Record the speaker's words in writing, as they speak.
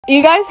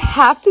You guys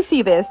have to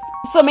see this.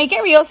 So Make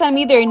It Real sent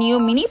me their new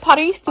mini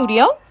pottery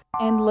studio.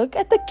 And look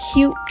at the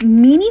cute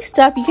mini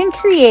stuff you can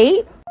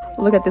create.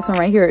 Look at this one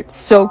right here. It's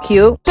so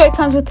cute. So it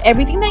comes with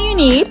everything that you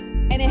need.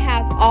 And it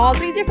has all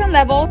 3 different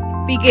levels: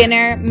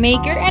 beginner,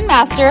 maker, and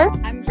master.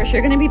 I'm for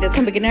sure gonna be this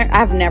one, beginner.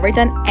 I've never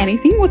done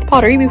anything with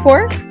pottery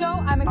before. So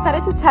I'm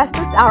excited to test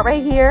this out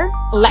right here.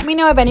 Let me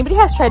know if anybody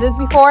has tried this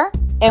before.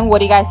 And what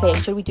do you guys say?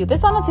 Should we do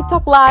this on a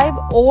TikTok live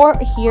or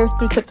here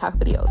through TikTok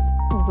videos?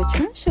 Which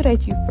one should I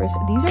do first?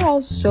 These are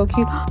all so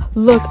cute.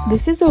 Look,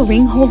 this is a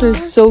ring holder.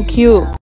 So cute.